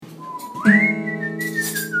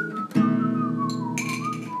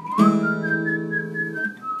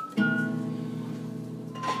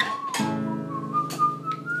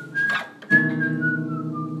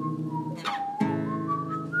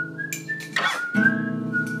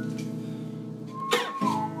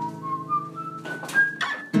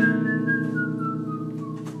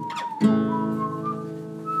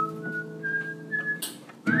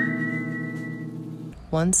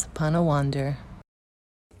Once Upon a Wander.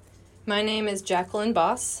 My name is Jacqueline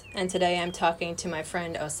Boss, and today I'm talking to my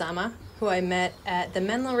friend Osama, who I met at the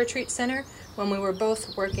Menlo Retreat Center when we were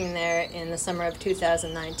both working there in the summer of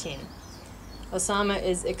 2019. Osama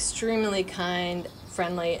is extremely kind,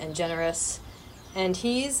 friendly, and generous, and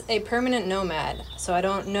he's a permanent nomad, so I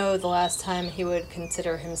don't know the last time he would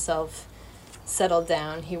consider himself settled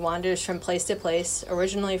down. He wanders from place to place,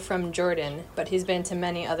 originally from Jordan, but he's been to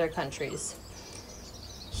many other countries.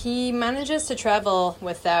 He manages to travel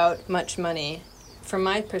without much money. From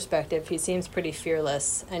my perspective, he seems pretty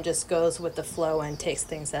fearless and just goes with the flow and takes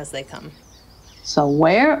things as they come. So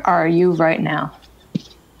where are you right now?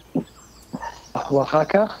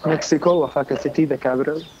 Oaxaca, Mexico, Oaxaca City, the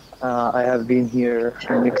capital. I have been here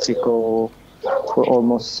in Mexico for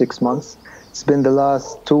almost 6 months. It's been the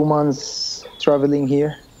last 2 months traveling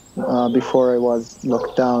here. Before I was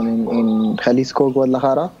locked down in Jalisco,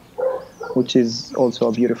 Guadalajara, which is also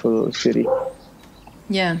a beautiful city.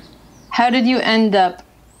 Yeah. How did you end up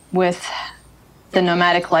with the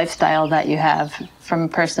nomadic lifestyle that you have from a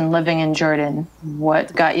person living in Jordan?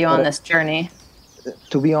 What got you on this journey?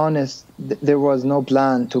 To be honest, there was no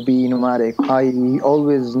plan to be nomadic. I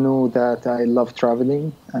always knew that I love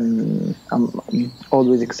traveling, and I'm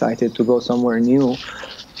always excited to go somewhere new,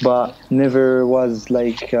 but never was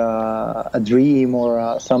like a dream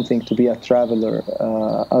or something to be a traveler,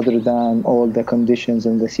 other than all the conditions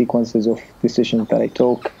and the sequences of decisions that I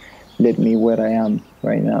took led me where I am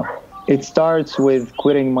right now. It starts with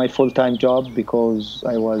quitting my full-time job because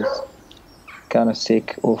I was kind of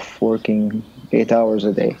sick of working 8 hours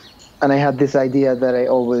a day. And I had this idea that I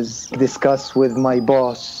always discuss with my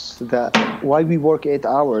boss, that why we work 8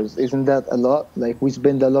 hours? Isn't that a lot? Like, we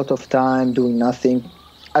spend a lot of time doing nothing.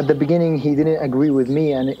 At the beginning, he didn't agree with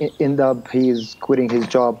me, and it ended up he's quitting his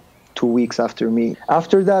job 2 weeks after me.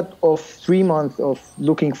 After that, of 3 months of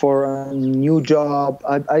looking for a new job,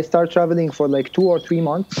 I started traveling for like 2 or 3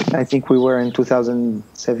 months. I think we were in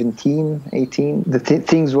 2017, 18.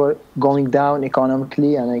 Things were going down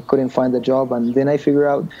economically, and I couldn't find a job. And then I figured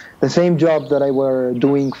out the same job that I were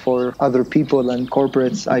doing for other people and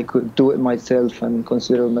corporates, I could do it myself and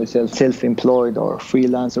consider myself self-employed or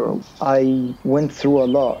freelancer. I went through a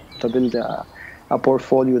lot to build a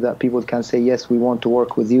portfolio that people can say, yes, we want to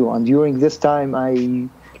work with you. And during this time,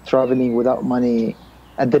 traveling without money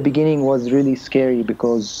at the beginning was really scary,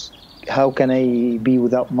 because how can I be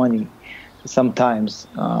without money sometimes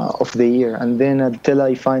of the year? And then until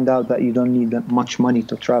I find out that you don't need that much money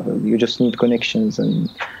to travel, you just need connections and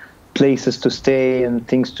places to stay and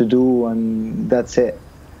things to do, and that's it.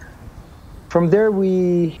 From there,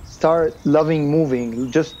 we start loving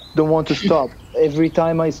moving, just don't want to stop. Every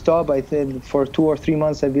time I stop, I think for 2 or 3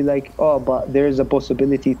 months, I'd be like, oh, but there's a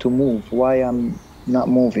possibility to move. Why I'm not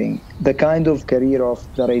moving? The kind of career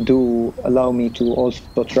that I do allow me to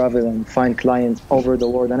also travel and find clients over the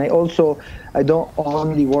world. And I don't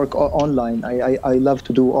only work online. I love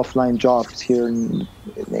to do offline jobs here in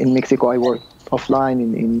Mexico. I work offline.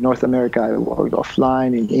 In North America, I work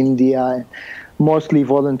offline. In India, mostly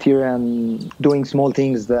volunteer and doing small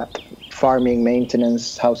things, that farming,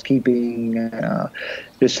 maintenance, housekeeping,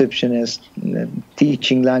 receptionist,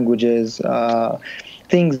 teaching languages,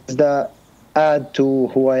 things that add to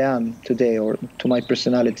who I am today or to my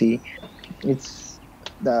personality. It's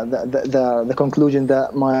the conclusion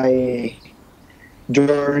that my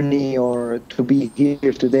journey, or to be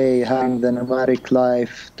here today, having the nomadic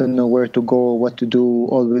life, don't know where to go, what to do,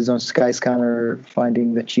 always on Skyscanner,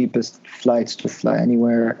 finding the cheapest flights to fly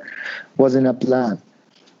anywhere, wasn't a plan.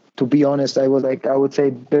 To be honest, I would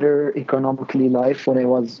say better economically life when I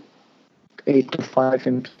was 8 to 5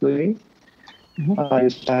 employee. Mm-hmm. I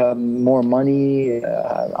used to have more money,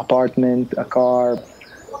 apartment, a car,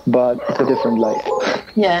 but it's a different life.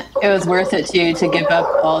 Yeah, it was worth it to you to give up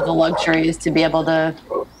all the luxuries to be able to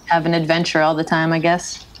have an adventure all the time, I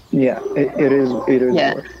guess. Yeah, it is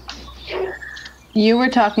yeah. Worth. You were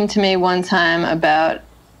talking to me one time about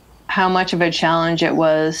how much of a challenge it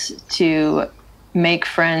was to make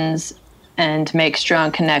friends and make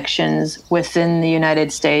strong connections within the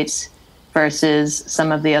United States versus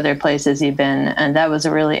some of the other places you've been. And that was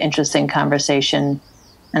a really interesting conversation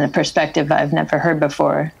and a perspective I've never heard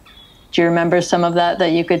before. Do you remember some of that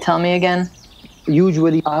you could tell me again?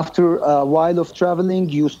 Usually after a while of traveling,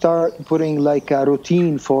 you start putting like a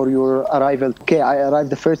routine for your arrival. Okay, I arrived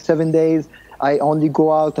the first 7 days. I only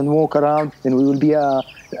go out and walk around. Then we will be a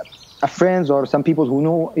friends or some people who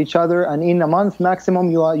know each other. And in a month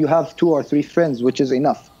maximum, you have 2 or 3 friends, which is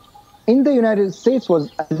enough. In the United States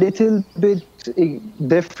was a little bit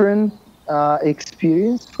different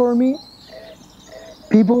experience for me.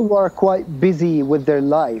 People were quite busy with their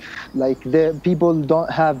life. Like the people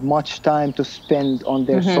don't have much time to spend on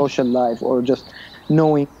their social life or just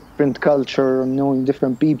knowing different culture, knowing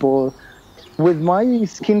different people. With my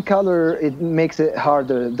skin color, it makes it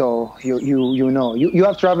harder, though. You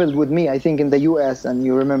have traveled with me, I think, in the U.S. and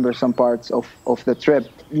you remember some parts of the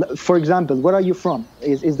trip. For example, where are you from?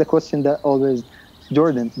 Is the question that always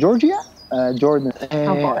Georgia? Jordan.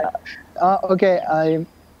 Okay, I'm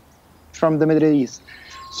from the Middle East.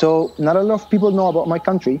 So not a lot of people know about my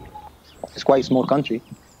country. It's quite a small country.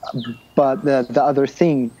 But the other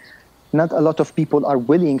thing, not a lot of people are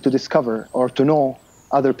willing to discover or to know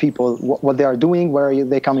other people, what they are doing, where are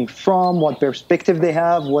they coming from, what perspective they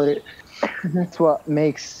have. That's what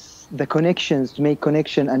makes the connections, to make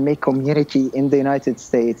connection and make community in the United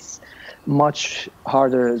States much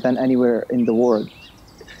harder than anywhere in the world.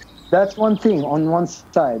 That's one thing on one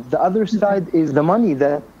side. The other side is the money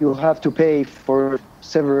that you have to pay for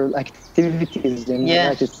several activities in the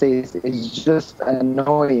United States is just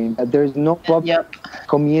annoying. There's no public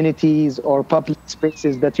communities or public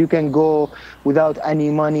spaces that you can go without any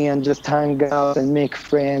money and just hang out and make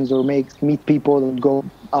friends or meet people and go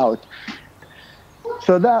out.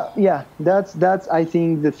 So that's I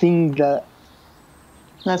think the thing that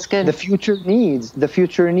that's good. The future needs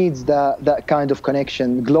that kind of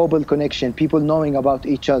connection, global connection, people knowing about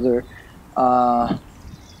each other.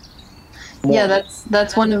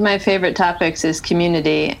 That's one of my favorite topics is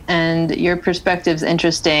community, and your perspective's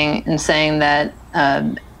interesting in saying that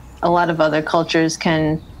a lot of other cultures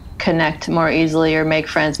can connect more easily or make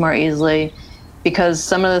friends more easily, because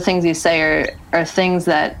some of the things you say are things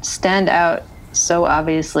that stand out so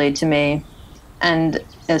obviously to me. And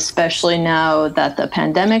especially now that the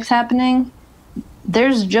pandemic's happening,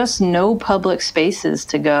 there's just no public spaces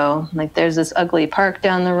to go. Like there's this ugly park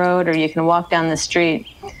down the road, or you can walk down the street,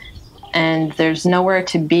 and there's nowhere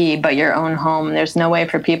to be but your own home. There's no way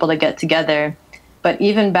for people to get together. But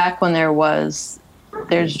even back when there's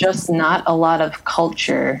just not a lot of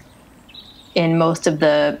culture in most of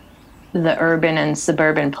the urban and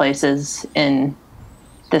suburban places in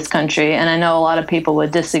this country. And I know a lot of people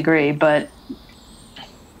would disagree, but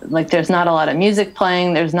like there's not a lot of music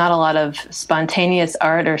playing. There's not a lot of spontaneous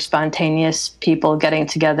art or spontaneous people getting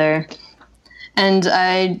together. And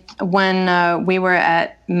when we were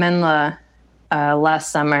at Menla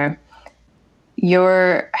last summer,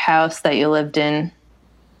 your house that you lived in,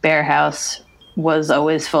 Bear House, was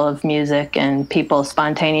always full of music and people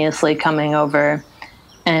spontaneously coming over,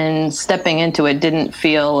 and stepping into it didn't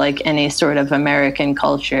feel like any sort of American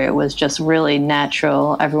culture. It was just really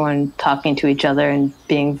natural, everyone talking to each other and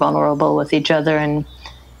being vulnerable with each other and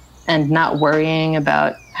not worrying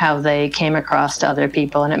about how they came across to other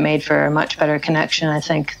people. And it made for a much better connection, I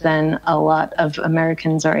think, than a lot of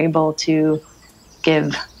Americans are able to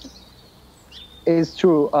give. It's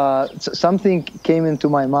true. Something came into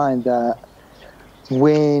my mind that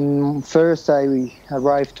when first I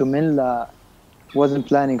arrived to Menla, wasn't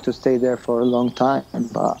planning to stay there for a long time,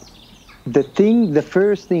 but the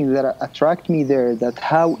first thing that attracted me there, that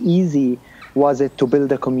how easy was it to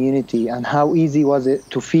build a community, and how easy was it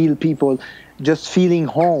to feel people just feeling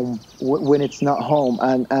home when it's not home.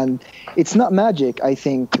 And it's not magic, I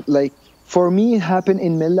think. Like for me, it happened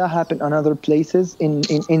in Menla, happened in other places in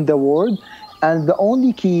the world, and the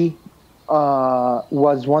only key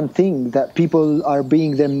was one thing, that people are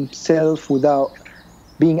being themselves without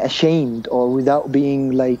being ashamed or without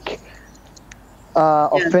being like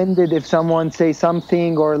offended if someone say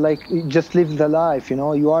something, or like just live the life,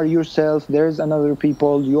 you are yourself, there's another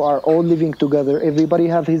people, you are all living together, everybody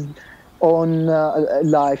have his own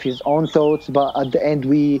life, his own thoughts, but at the end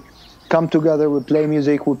we come together, we play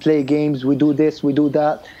music, we play games, we do this, we do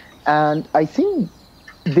that. And I think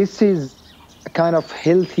this is a kind of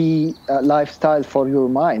healthy lifestyle for your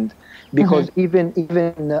mind, because even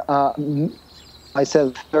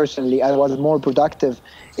myself personally, I was more productive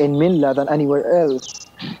in Menla than anywhere else,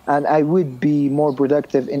 and I would be more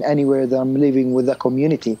productive in anywhere that I'm living with the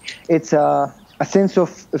community. It's a sense of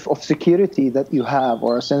security that you have,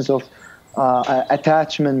 or a sense of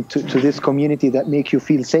attachment to this community that make you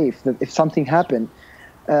feel safe, that if something happened,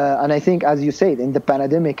 and I think, as you said, in the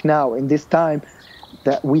pandemic now, in this time,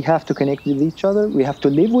 that we have to connect with each other, we have to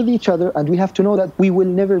live with each other, and we have to know that we will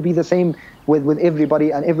never be the same with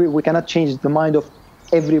everybody, and we cannot change the mind of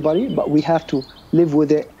everybody, but we have to live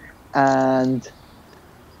with it and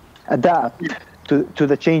adapt to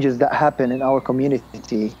the changes that happen in our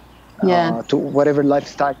community, to whatever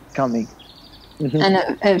lifestyle is coming.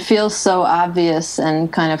 And it feels so obvious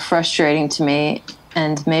and kind of frustrating to me,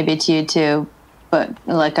 and maybe to you too. But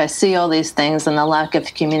like, I see all these things and the lack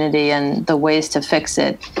of community and the ways to fix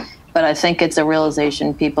it. But I think it's a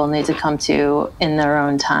realization people need to come to in their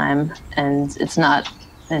own time. And it's not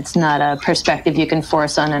a perspective you can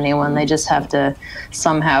force on anyone. They just have to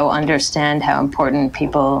somehow understand how important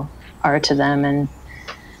people are to them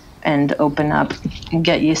and open up and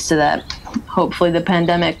get used to that. Hopefully the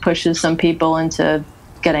pandemic pushes some people into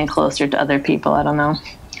getting closer to other people. I don't know.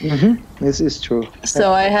 This is true.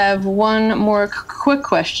 So I have one more quick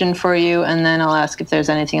question for you, and then I'll ask if there's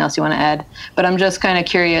anything else you want to add. But I'm just kind of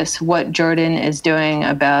curious what Jordan is doing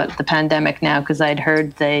about the pandemic now, because I'd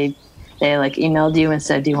heard they like emailed you and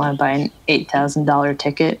said, do you want to buy an $8,000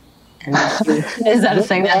 ticket? And is that a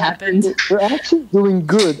thing that happened? We're actually doing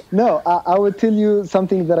good. No, I will tell you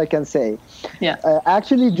something that I can say. Yeah.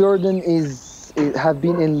 Actually, Jordan have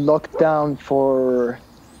been in lockdown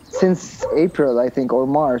since April, I think, or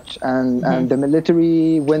March, and the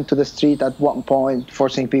military went to the street at one point,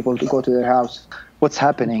 forcing people to go to their house. What's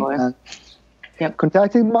happening? And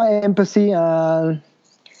contacted my embassy, and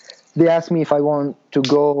they asked me if I want to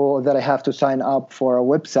go, that I have to sign up for a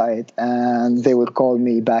website, and they will call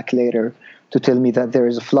me back later to tell me that there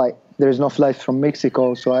is a flight. There is no flight from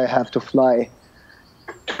Mexico, so I have to fly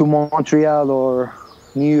to Montreal or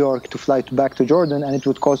New York to fly back to Jordan, and it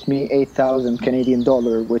would cost me 8,000 Canadian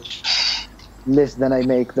dollar, which less than I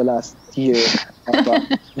make the last year.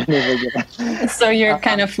 So you're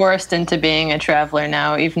kind of forced into being a traveler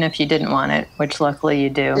now, even if you didn't want it, which luckily you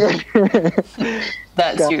do.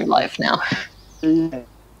 That's your life now. Yeah.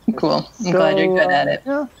 Cool. I'm glad you're good at it.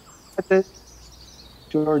 Yeah, that's it.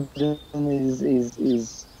 Jordan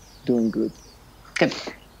is doing good. Good.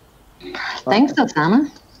 Thanks, Osama.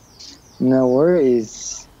 No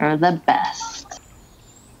worries. You're the best.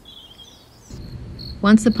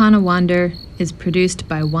 Once Upon a Wander is produced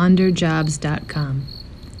by wanderjobs.com.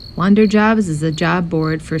 Wanderjobs is a job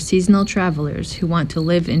board for seasonal travelers who want to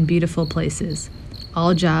live in beautiful places.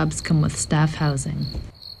 All jobs come with staff housing.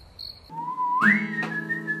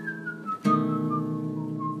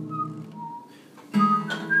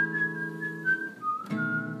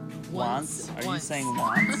 Once? Are you saying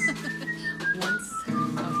once? Once.